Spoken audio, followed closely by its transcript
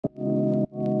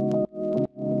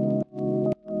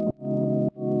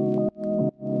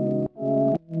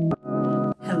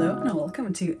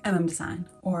welcome to Design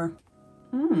or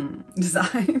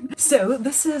Design. So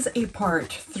this is a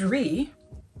part 3.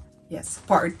 Yes,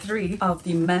 part 3 of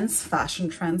the men's fashion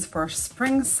trends for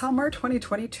spring summer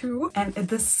 2022, and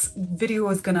this video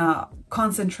is gonna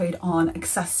concentrate on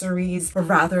accessories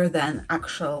rather than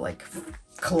actual like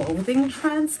clothing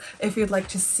trends. If you'd like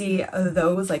to see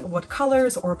those, like what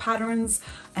colors or patterns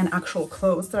and actual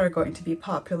clothes that are going to be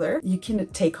popular, you can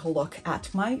take a look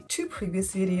at my 2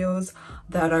 previous videos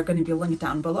that are going to be linked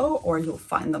down below, or you'll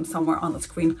find them somewhere on the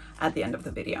screen at the end of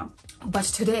the video. But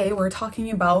today we're talking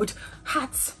about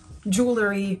hats,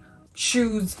 jewelry,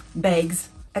 shoes, bags,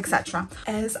 etc.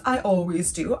 As I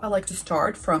always do, I like to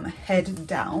start from head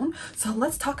down. So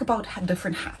let's talk about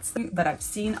different hats that I've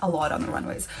seen a lot on the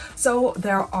runways. So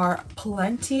there are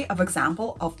plenty of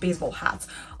examples of baseball hats.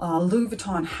 Louis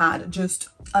Vuitton had just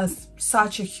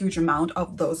such a huge amount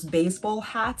of those baseball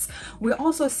hats. We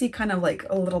also see kind of like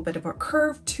a little bit of a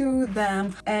curve to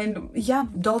them. And yeah,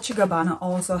 Dolce & Gabbana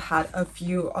also had a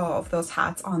few of those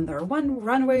hats on their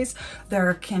runways.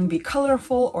 There can be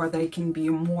colorful, or they can be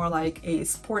more like a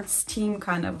sports team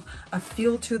kind of a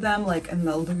feel to them, like in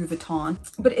the Louis Vuitton.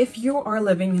 But if you are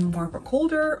living in more of a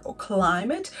colder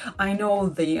climate, I know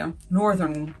the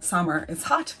northern summer is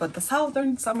hot, but the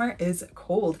southern summer is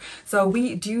cold. So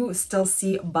we do still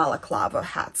see Balaclava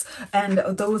hats, and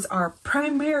those are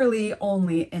primarily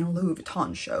only in Louis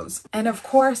Vuitton shows. And of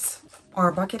course,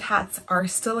 our bucket hats are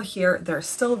still here. They're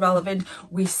still relevant.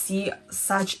 We see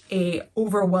such a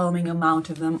overwhelming amount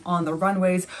of them on the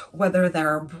runways, whether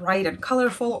they're bright and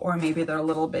colorful, or maybe they're a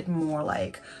little bit more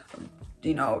like,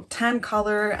 you know, tan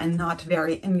color and not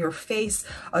very in your face.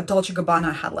 Dolce &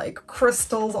 Gabbana had like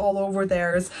crystals all over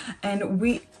theirs, and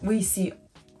we see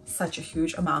such a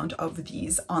huge amount of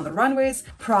these on the runways.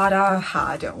 Prada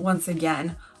had, once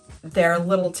again, their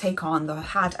little take on the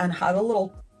hat and had a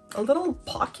little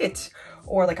pocket,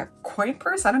 or like a coin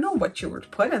purse. I don't know what you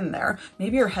would put in there.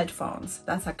 Maybe your headphones.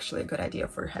 That's actually a good idea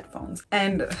for your headphones.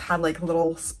 And had like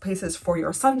little spaces for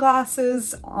your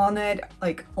sunglasses on it.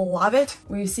 Like, love it.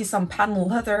 We see some patent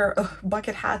leather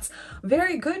bucket hats.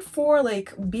 Very good for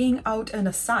like being out in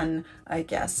the sun, I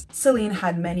guess. Celine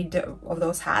had many of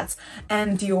those hats,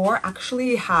 and Dior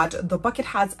actually had the bucket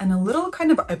hats and a little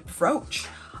kind of a brooch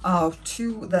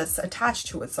to that's attached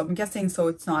to it. So I'm guessing so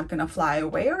it's not gonna fly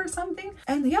away or something.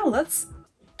 And yeah, let's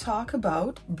talk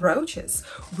about brooches.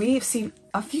 We've seen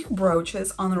a few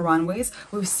brooches on the runways.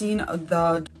 We've seen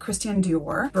the Christian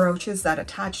Dior brooches that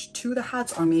attach to the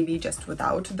hats, or maybe just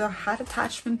without the hat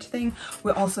attachment thing.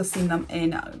 We also seen them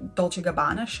in Dolce &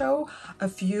 Gabbana show, a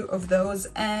few of those,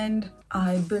 and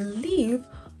I believe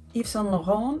Yves Saint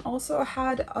Laurent also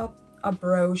had a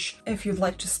brooch. If you'd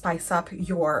like to spice up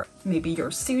maybe your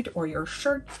suit or your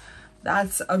shirt,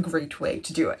 that's a great way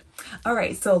to do it. All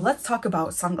right, so let's talk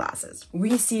about sunglasses.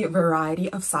 We see a variety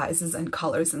of sizes and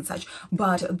colors and such,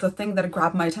 but the thing that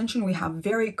grabbed my attention, we have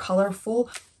very colorful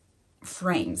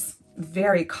frames.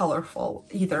 Very colorful,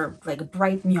 either like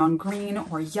bright neon green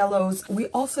or yellows. We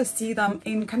also see them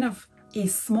in kind of a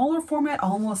smaller format,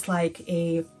 almost like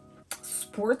a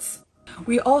sports.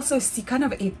 We also see kind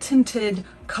of a tinted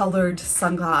colored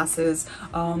sunglasses.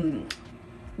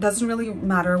 Doesn't really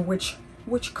matter which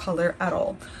color at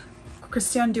all.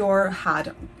 Christian Dior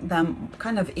had them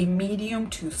kind of a medium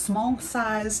to small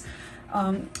size.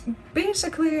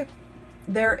 Basically,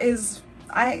 is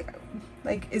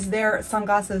there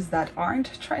sunglasses that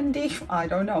aren't trendy? I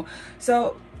don't know.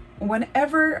 So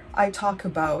whenever I talk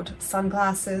about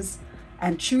sunglasses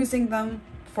and choosing them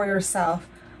for yourself,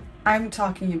 I'm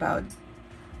talking about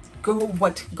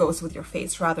what goes with your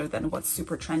face rather than what's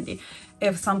super trendy.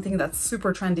 If something that's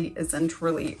super trendy isn't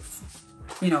really,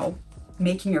 you know,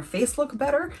 making your face look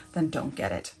better, then don't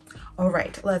get it. All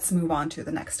right, let's move on to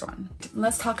the next one.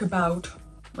 Let's talk about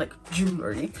like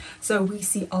jewelry. So we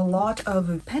see a lot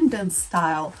of pendant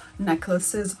style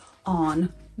necklaces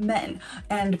on men,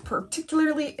 and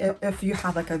particularly if you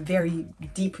have like a very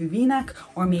deep v-neck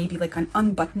or maybe like an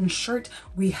unbuttoned shirt,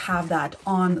 we have that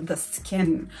on the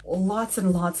skin. Lots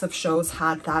and lots of shows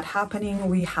had that happening.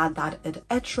 We had that at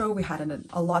Etro. We had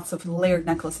a lots of layered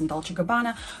necklace in Dolce &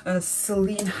 Gabbana.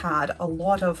 Celine had a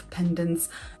lot of pendants.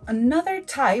 Another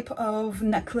type of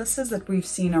necklaces that we've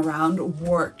seen around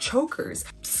were chokers.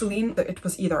 Celine, it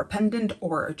was either a pendant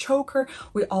or a choker.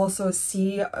 We also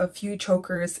see a few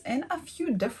chokers in a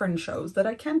few different shows that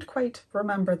I can't quite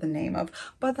remember the name of,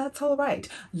 but that's all right.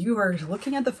 You are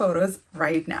looking at the photos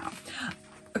right now.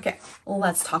 Okay,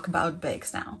 let's talk about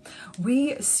bags now.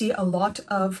 We see a lot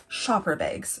of shopper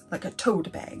bags, like a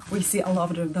tote bag. We see a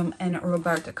lot of them in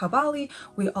Roberto Cavalli.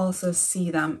 We also see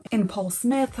them in Paul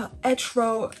Smith,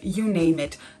 Etro, you name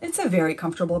it. It's a very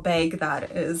comfortable bag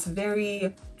that is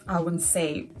very, I wouldn't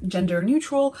say gender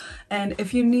neutral. And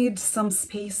if you need some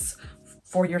space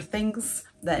for your things,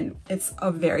 then it's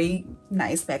a very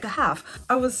nice bag to have.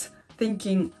 I was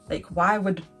thinking, like, why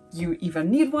would you even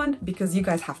need one? Because you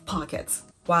guys have pockets,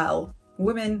 while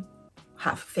women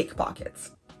have fake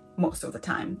pockets most of the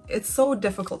time. It's so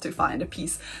difficult to find a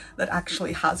piece that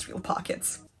actually has real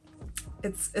pockets.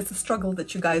 It's a struggle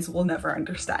that you guys will never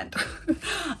understand.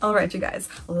 All right, you guys,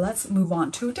 let's move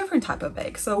on to a different type of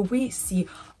bag. So we see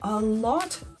a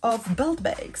lot of belt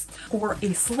bags, or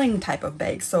a sling type of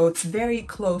bag. So it's very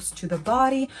close to the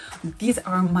body. These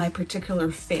are my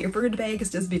particular favorite bags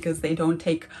just because they don't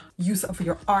take use of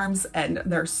your arms and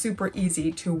they're super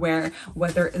easy to wear,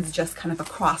 whether it's just kind of a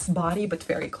crossbody but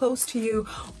very close to you,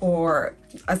 or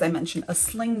as I mentioned, a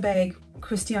sling bag.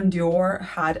 Christian Dior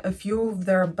had a few of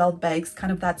their belt bags,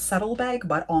 kind of that saddle bag,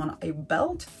 but on a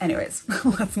belt. Anyways,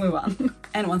 let's move on.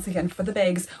 And once again, for the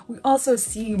bags, we also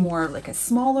see more like a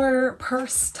smaller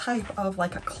purse type of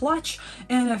like a clutch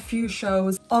in a few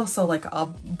shows. Also like a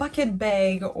bucket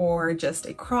bag or just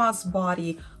a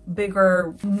crossbody,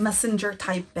 bigger messenger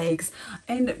type bags.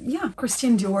 And yeah,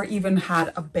 Christian Dior even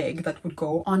had a bag that would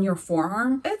go on your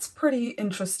forearm. It's pretty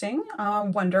interesting.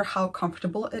 Wonder how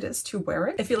comfortable it is to wear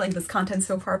it. If you like this content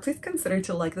so far, please consider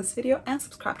to like this video and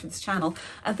subscribe to this channel,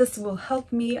 and this will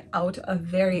help me out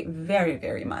very, very,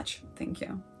 very much. Thank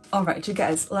you. All right, you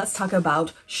guys, let's talk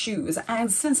about shoes. And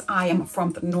since I am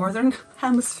from the northern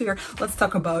hemisphere, let's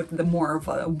talk about the more of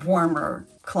a warmer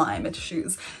climate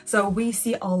shoes. So we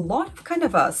see a lot of kind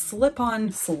of a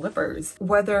slip-on slippers,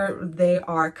 whether they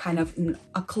are kind of in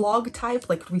a clog type,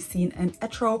 like we've seen in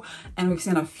Etro, and we've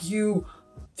seen a few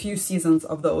seasons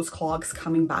of those clogs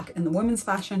coming back in the women's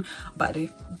fashion, but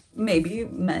maybe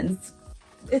men's.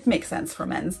 It makes sense for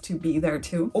men's to be there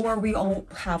too. Or we all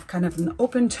have kind of an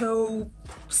open toe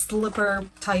slipper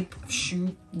type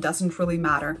shoe, doesn't really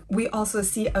matter. We also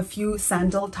see a few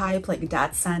sandal type, like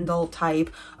dad sandal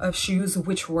type of shoes,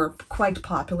 which were quite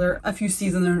popular a few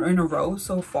seasons in a row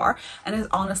so far, and is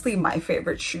honestly my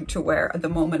favorite shoe to wear at the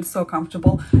moment. So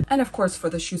comfortable. And of course, for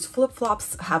the shoes,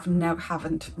 flip-flops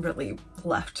haven't really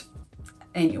left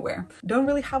anywhere. Don't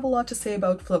really have a lot to say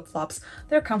about flip-flops.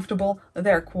 They're comfortable,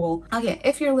 they're cool. Okay,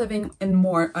 if you're living in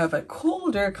more of a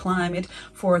colder climate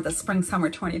for the spring summer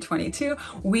 2022,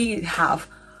 we have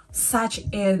such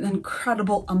an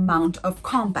incredible amount of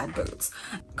combat boots.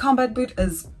 Combat boot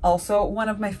is also one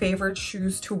of my favorite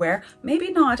shoes to wear.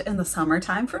 Maybe not in the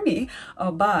summertime for me,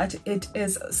 but it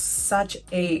is such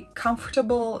a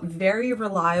comfortable, very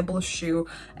reliable shoe,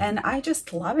 and I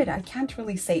just love it. I can't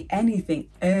really say anything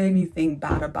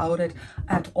bad about it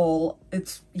at all.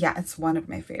 It's one of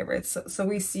my favorites. So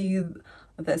we see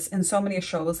this in so many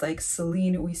shows like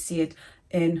Celine, we see it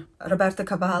in Roberto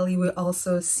Cavalli, we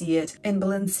also see it in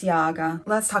Balenciaga.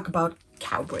 Let's talk about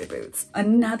cowboy boots.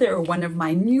 Another one of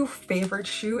my new favorite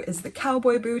shoe is the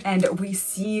cowboy boot, and we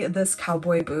see this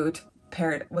cowboy boot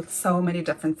paired with so many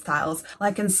different styles.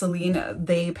 Like in Celine,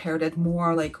 they paired it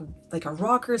more like a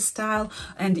rocker style,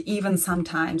 and even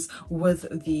sometimes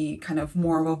with the kind of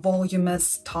more of a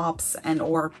voluminous tops and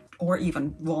or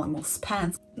even voluminous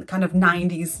pants, kind of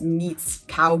 90s meets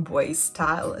cowboy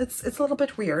style. It's a little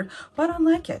bit weird, but I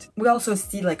like it. We also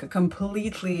see like a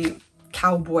completely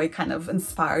cowboy kind of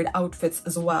inspired outfits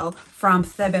as well from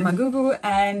Thebe Magugu,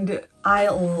 and I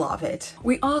love it.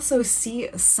 We also see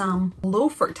some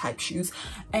loafer type shoes,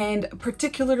 and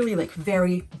particularly like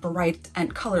very bright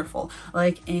and colorful.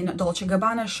 Like in Dolce &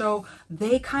 Gabbana show,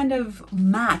 they kind of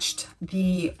matched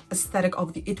the aesthetic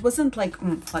of the, it wasn't like,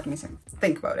 let me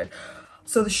think about it.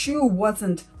 So the shoe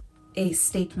wasn't a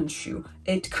statement shoe.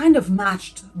 It kind of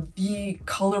matched the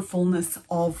colorfulness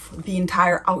of the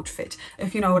entire outfit,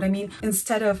 if you know what I mean.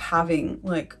 Instead of having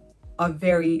like a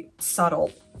very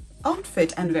subtle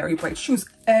outfit and very bright shoes,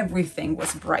 everything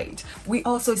was bright. We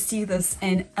also see this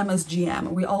in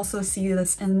MSGM. We also see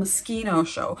this in Moschino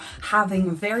show, having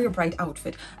a very bright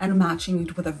outfit and matching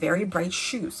it with a very bright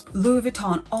shoes. Louis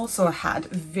Vuitton also had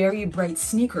very bright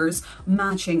sneakers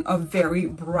matching a very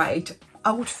bright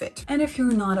outfit. And if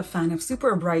you're not a fan of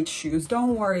super bright shoes,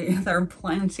 don't worry, there are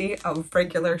plenty of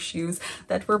regular shoes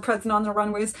that were present on the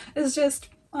runways. It's just,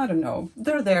 I don't know,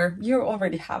 they're there, you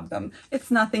already have them.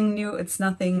 It's nothing new, it's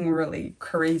nothing really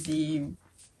crazy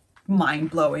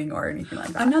mind-blowing or anything like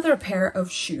that. Another pair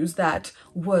of shoes that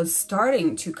was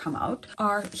starting to come out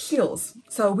are heels.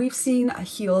 So we've seen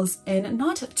heels in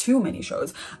not too many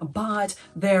shows, but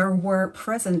there were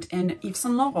present in Yves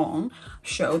Saint Laurent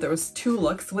show. There was 2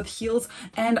 looks with heels,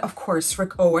 and of course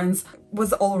Rick Owens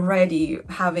was already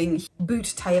having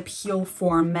boot type heel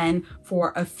for men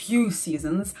for a few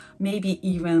seasons, maybe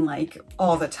even like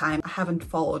all the time. I haven't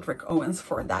followed Rick Owens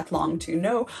for that long to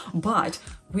know, but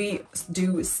we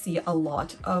do see a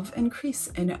lot of increase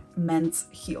in men's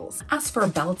heels. As for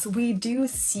belts, we do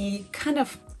see kind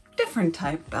of different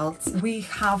type belts. We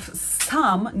have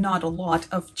some, not a lot,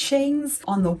 of chains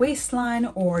on the waistline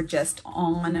or just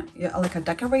on like a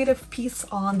decorative piece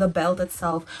on the belt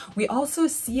itself. We also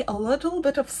see a little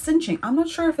bit of cinching. I'm not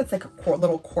sure if it's like a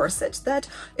little corset that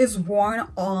is worn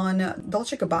on.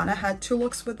 Dolce & Gabbana had 2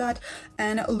 looks with that,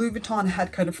 and Louis Vuitton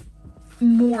had kind of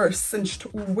more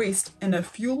cinched waist in a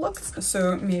few looks.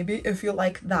 So maybe if you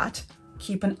like that,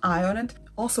 keep an eye on it.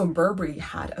 Also, Burberry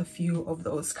had a few of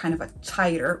those kind of a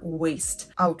tighter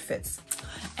waist outfits.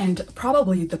 And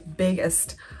probably the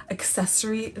biggest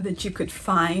accessory that you could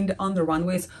find on the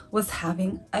runways was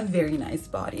having a very nice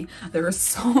body. There were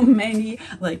so many,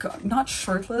 like, not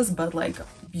shirtless, but like,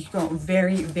 you know,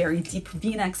 very, very deep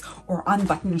V-necks or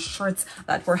unbuttoned shirts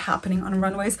that were happening on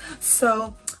runways.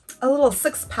 So a little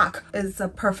 6-pack is a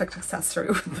perfect accessory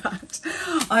with that.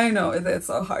 I know it's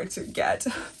so hard to get,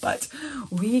 but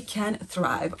we can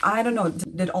thrive. I don't know,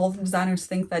 did all the designers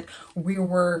think that we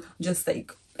were just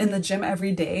like in the gym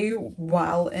every day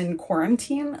while in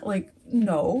quarantine? Like,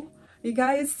 no. You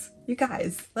guys,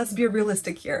 let's be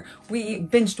realistic here. We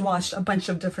binge watched a bunch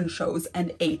of different shows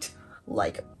and ate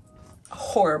like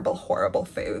horrible, horrible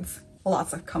foods.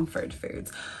 Lots of comfort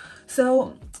foods.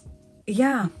 So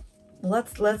yeah,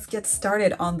 let's get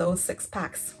started on those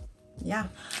 6-packs. Yeah.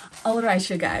 All right,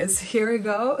 you guys, here we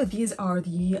go. These are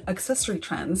the accessory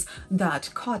trends that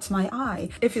caught my eye.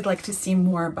 If you'd like to see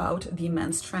more about the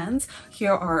men's trends,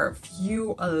 here are a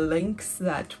few links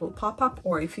that will pop up,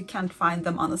 or if you can't find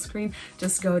them on the screen,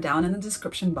 just go down in the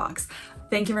description box.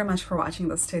 Thank you very much for watching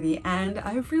this to the end.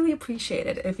 I really appreciate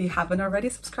it. If you haven't already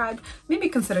subscribed, maybe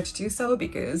consider to do so,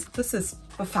 because this is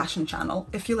a fashion channel.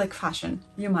 If you like fashion,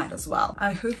 you might as well.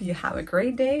 I hope you have a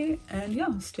great day, and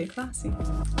yeah, stay classy.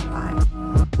 Bye.